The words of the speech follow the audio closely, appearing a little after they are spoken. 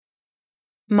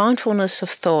Mindfulness of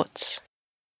thoughts.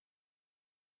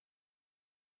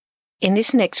 In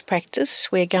this next practice,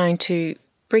 we're going to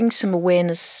bring some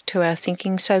awareness to our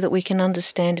thinking so that we can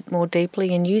understand it more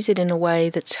deeply and use it in a way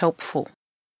that's helpful.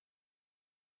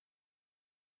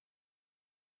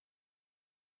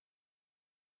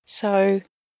 So,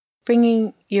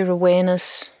 bringing your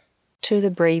awareness to the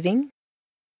breathing,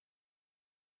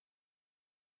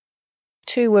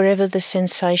 to wherever the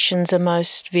sensations are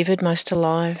most vivid, most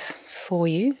alive for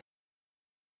you.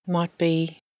 Might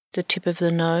be the tip of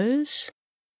the nose,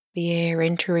 the air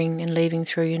entering and leaving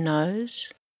through your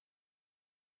nose,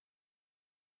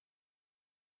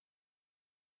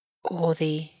 or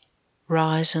the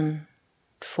rise and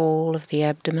fall of the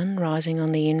abdomen, rising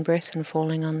on the in-breath and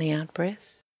falling on the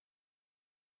out-breath.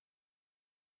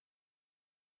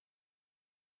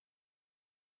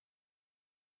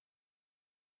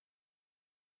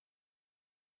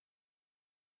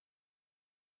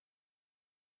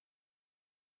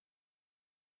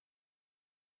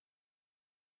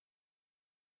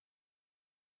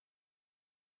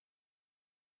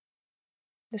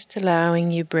 Just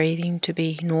allowing your breathing to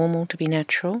be normal, to be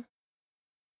natural.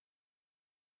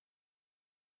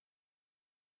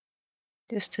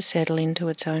 Just to settle into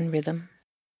its own rhythm.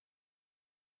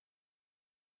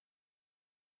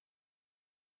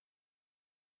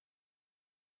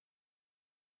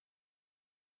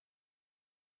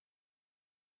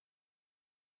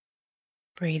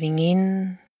 Breathing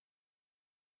in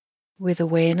with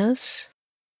awareness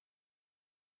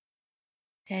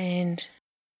and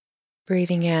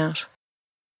breathing out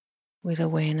with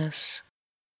awareness.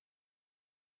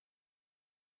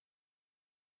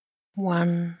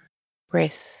 One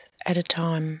breath at a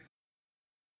time.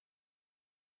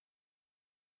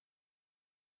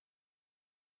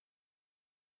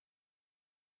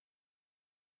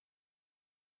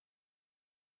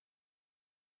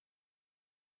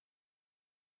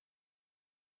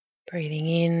 Breathing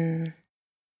in,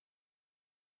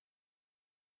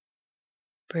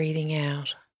 breathing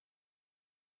out.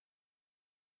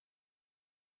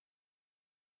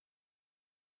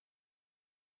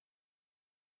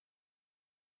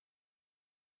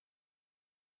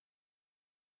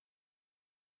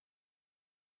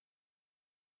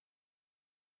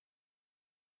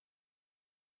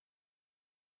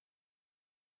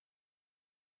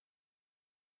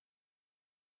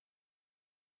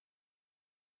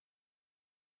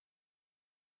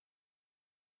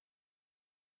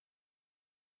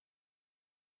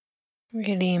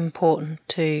 Really important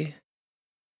to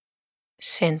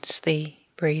sense the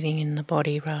breathing in the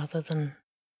body rather than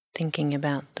thinking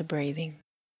about the breathing,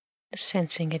 just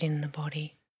sensing it in the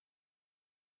body.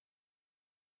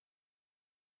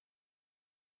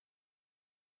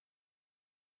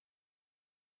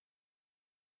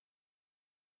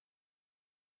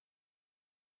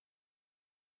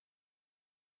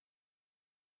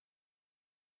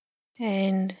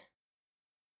 And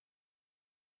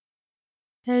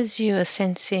as you are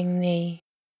sensing the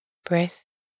breath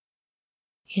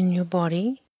in your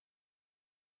body,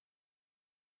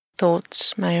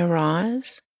 thoughts may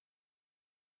arise,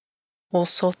 all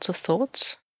sorts of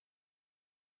thoughts,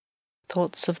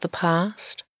 thoughts of the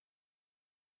past,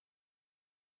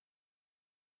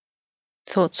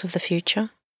 thoughts of the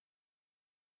future,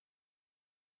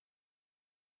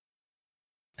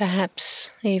 perhaps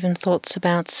even thoughts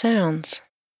about sounds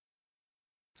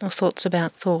or thoughts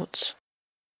about thoughts.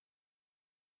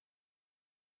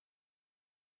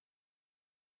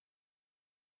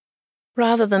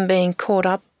 Rather than being caught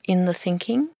up in the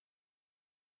thinking,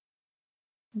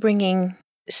 bringing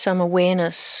some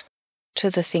awareness to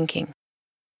the thinking,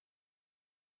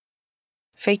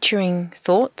 featuring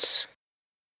thoughts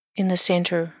in the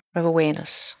centre of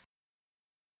awareness.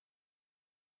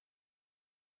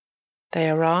 They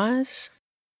arise,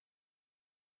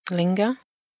 linger,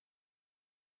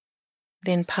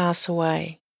 then pass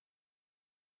away,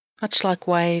 much like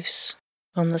waves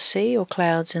on the sea or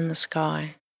clouds in the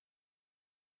sky.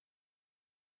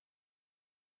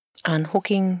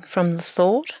 Unhooking from the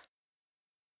thought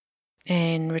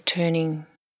and returning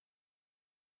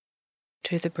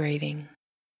to the breathing.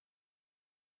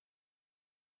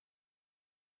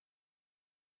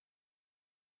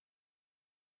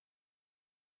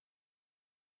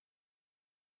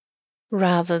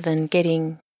 Rather than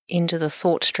getting into the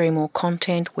thought stream or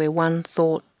content where one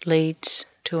thought leads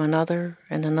to another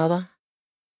and another,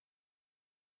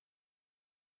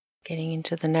 getting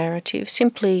into the narrative,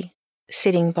 simply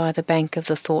sitting by the bank of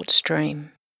the thought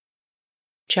stream,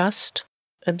 just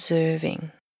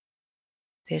observing.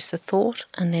 There's the thought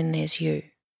and then there's you.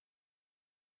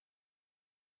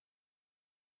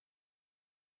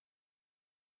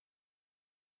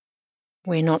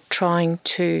 We're not trying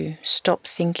to stop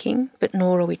thinking, but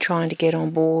nor are we trying to get on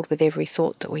board with every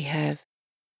thought that we have.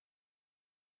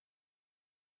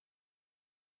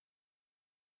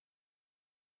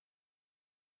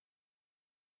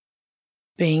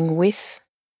 Being with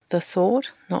the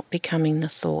thought, not becoming the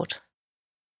thought.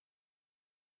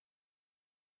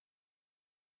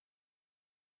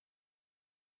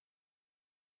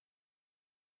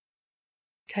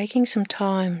 Taking some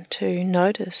time to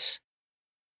notice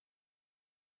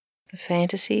the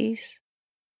fantasies,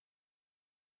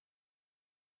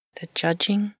 the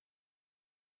judging,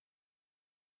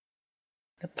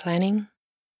 the planning,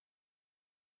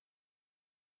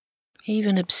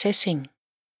 even obsessing.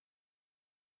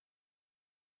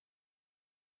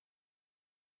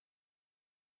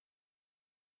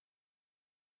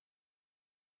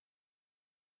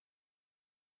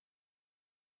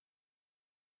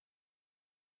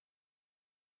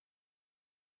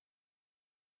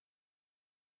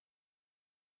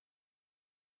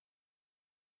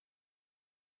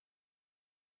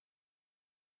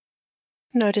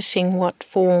 Noticing what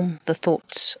form the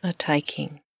thoughts are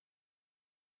taking.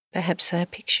 Perhaps they are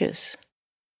pictures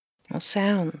or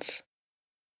sounds,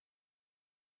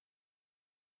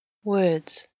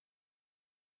 words.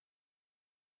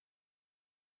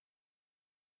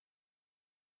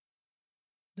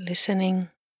 Listening,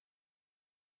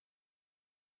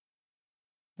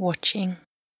 watching.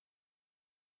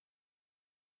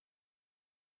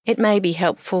 It may be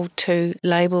helpful to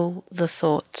label the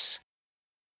thoughts,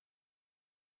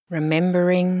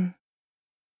 remembering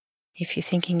if you're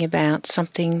thinking about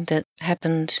something that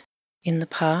happened in the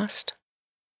past.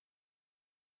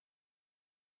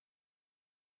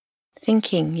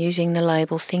 Thinking, using the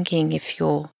label thinking if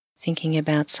you're thinking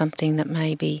about something that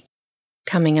may be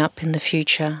coming up in the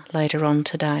future later on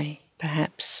today,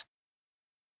 perhaps.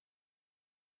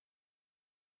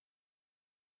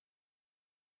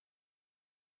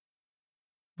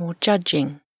 Or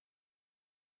judging,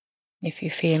 if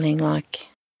you're feeling like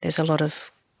there's a lot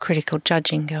of critical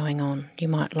judging going on, you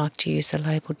might like to use the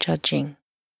label judging.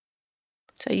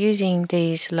 So using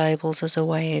these labels as a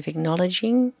way of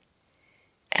acknowledging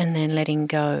and then letting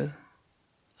go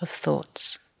of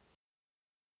thoughts.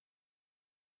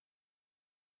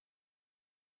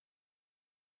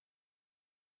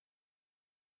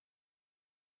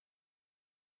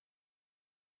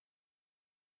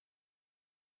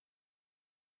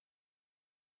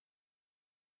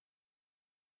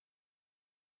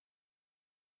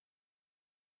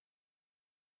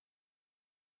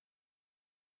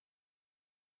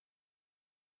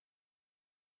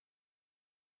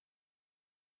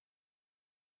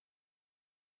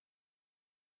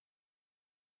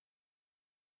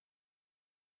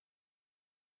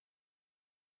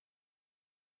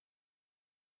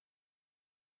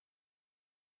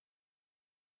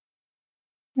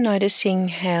 Noticing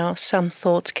how some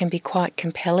thoughts can be quite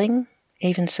compelling,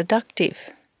 even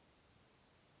seductive,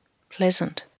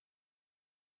 pleasant.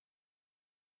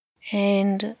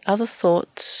 And other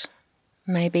thoughts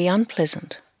may be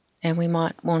unpleasant, and we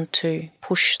might want to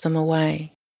push them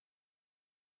away.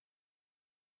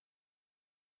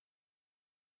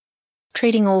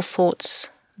 Treating all thoughts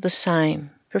the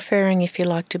same, preferring, if you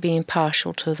like, to be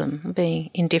impartial to them, being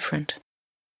indifferent.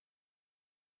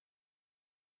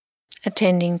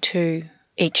 Attending to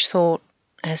each thought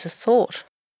as a thought,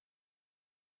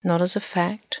 not as a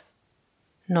fact,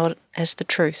 not as the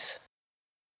truth.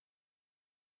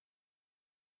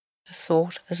 A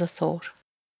thought as a thought.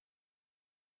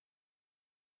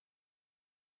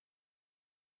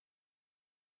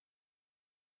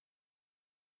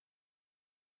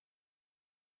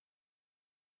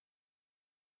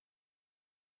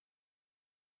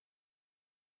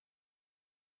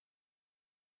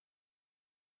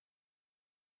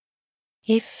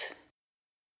 If,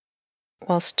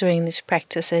 whilst doing this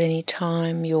practice at any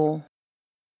time, you're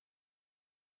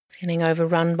feeling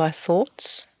overrun by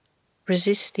thoughts,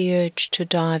 resist the urge to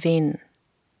dive in.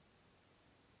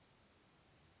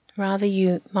 Rather,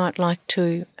 you might like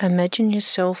to imagine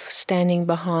yourself standing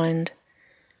behind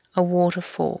a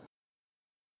waterfall,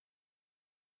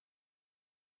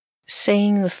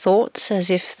 seeing the thoughts as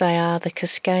if they are the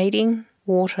cascading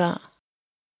water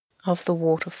of the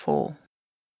waterfall,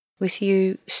 with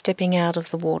you stepping out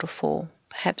of the waterfall,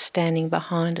 perhaps standing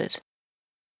behind it,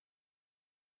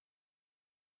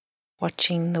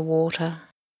 watching the water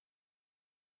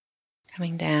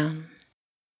coming down.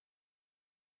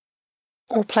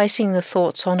 Or placing the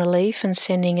thoughts on a leaf and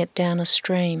sending it down a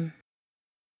stream.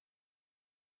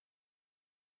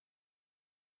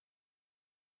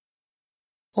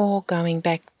 Or going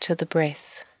back to the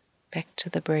breath, back to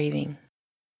the breathing.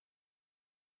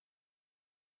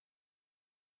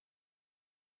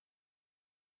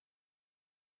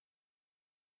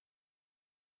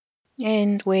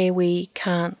 And where we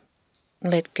can't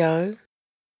let go,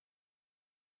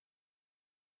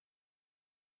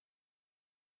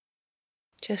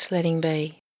 just letting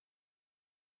be.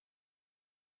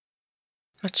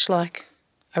 Much like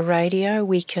a radio,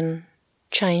 we can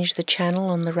change the channel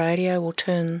on the radio or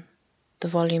turn the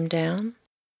volume down.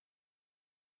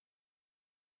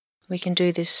 We can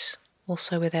do this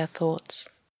also with our thoughts.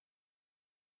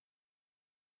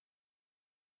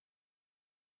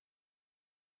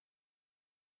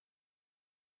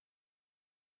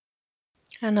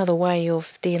 Another way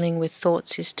of dealing with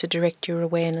thoughts is to direct your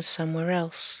awareness somewhere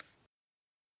else.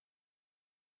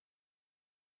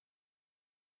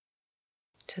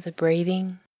 To the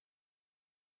breathing,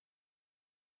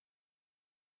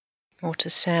 or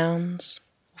to sounds,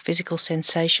 or physical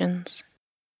sensations.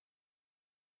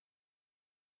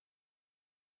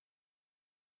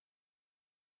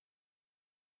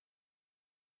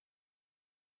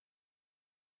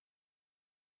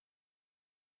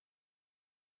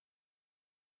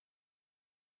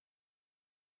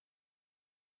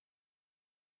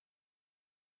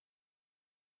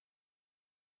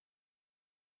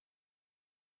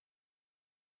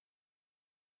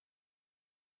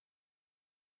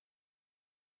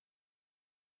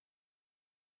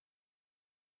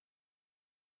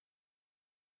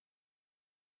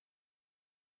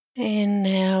 And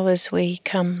now as we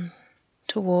come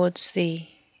towards the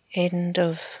end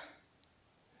of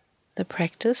the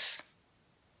practice,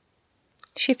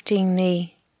 shifting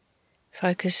the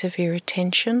focus of your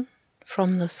attention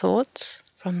from the thoughts,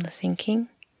 from the thinking,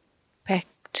 back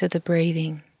to the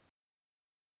breathing.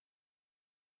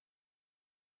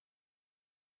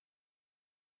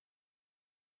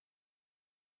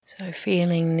 So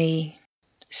feeling the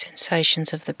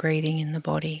sensations of the breathing in the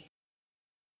body.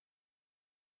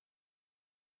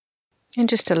 And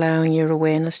just allowing your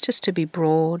awareness just to be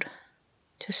broad,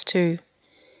 just to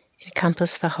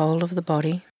encompass the whole of the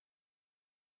body.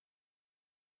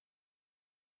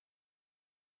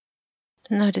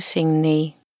 Noticing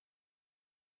the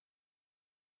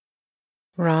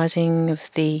rising of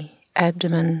the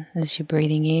abdomen as you're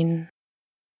breathing in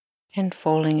and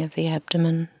falling of the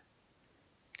abdomen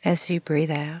as you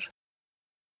breathe out.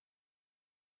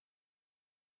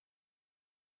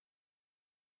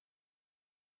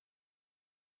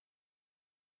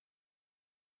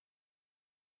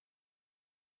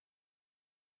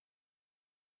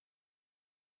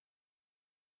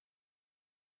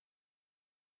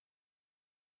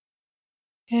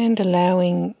 And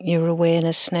allowing your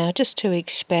awareness now just to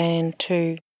expand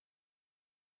to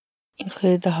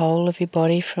include the whole of your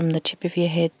body from the tip of your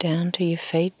head down to your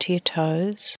feet, to your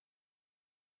toes.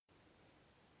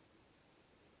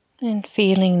 And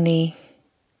feeling the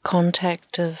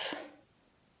contact of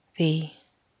the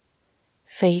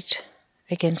feet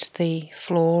against the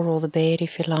floor or the bed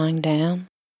if you're lying down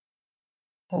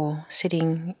or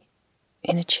sitting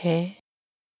in a chair.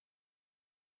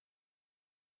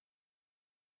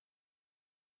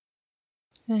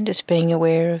 And just being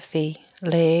aware of the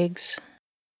legs,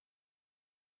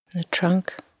 the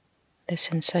trunk, the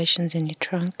sensations in your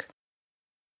trunk,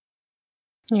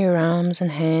 your arms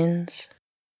and hands.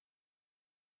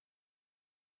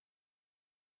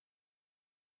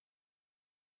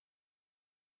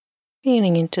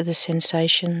 Feeling into the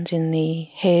sensations in the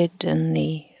head and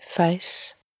the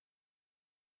face.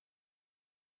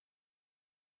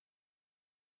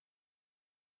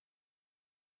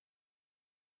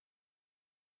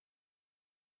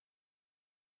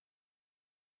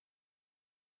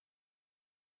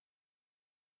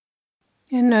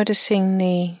 And noticing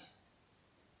the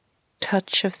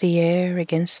touch of the air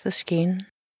against the skin.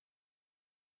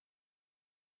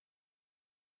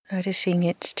 Noticing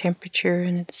its temperature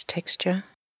and its texture.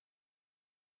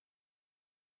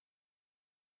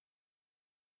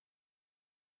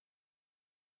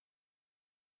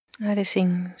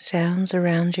 Noticing sounds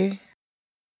around you.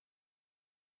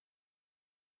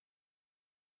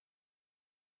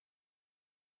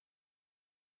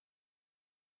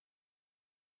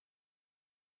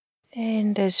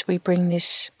 And as we bring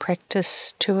this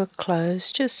practice to a close,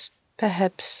 just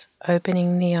perhaps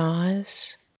opening the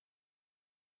eyes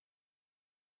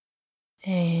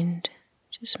and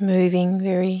just moving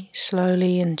very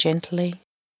slowly and gently.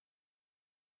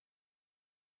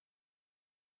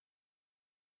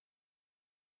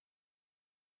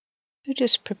 We're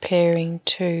just preparing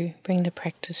to bring the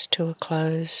practice to a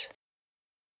close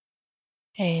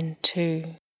and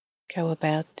to go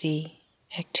about the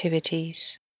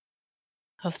activities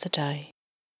of the day.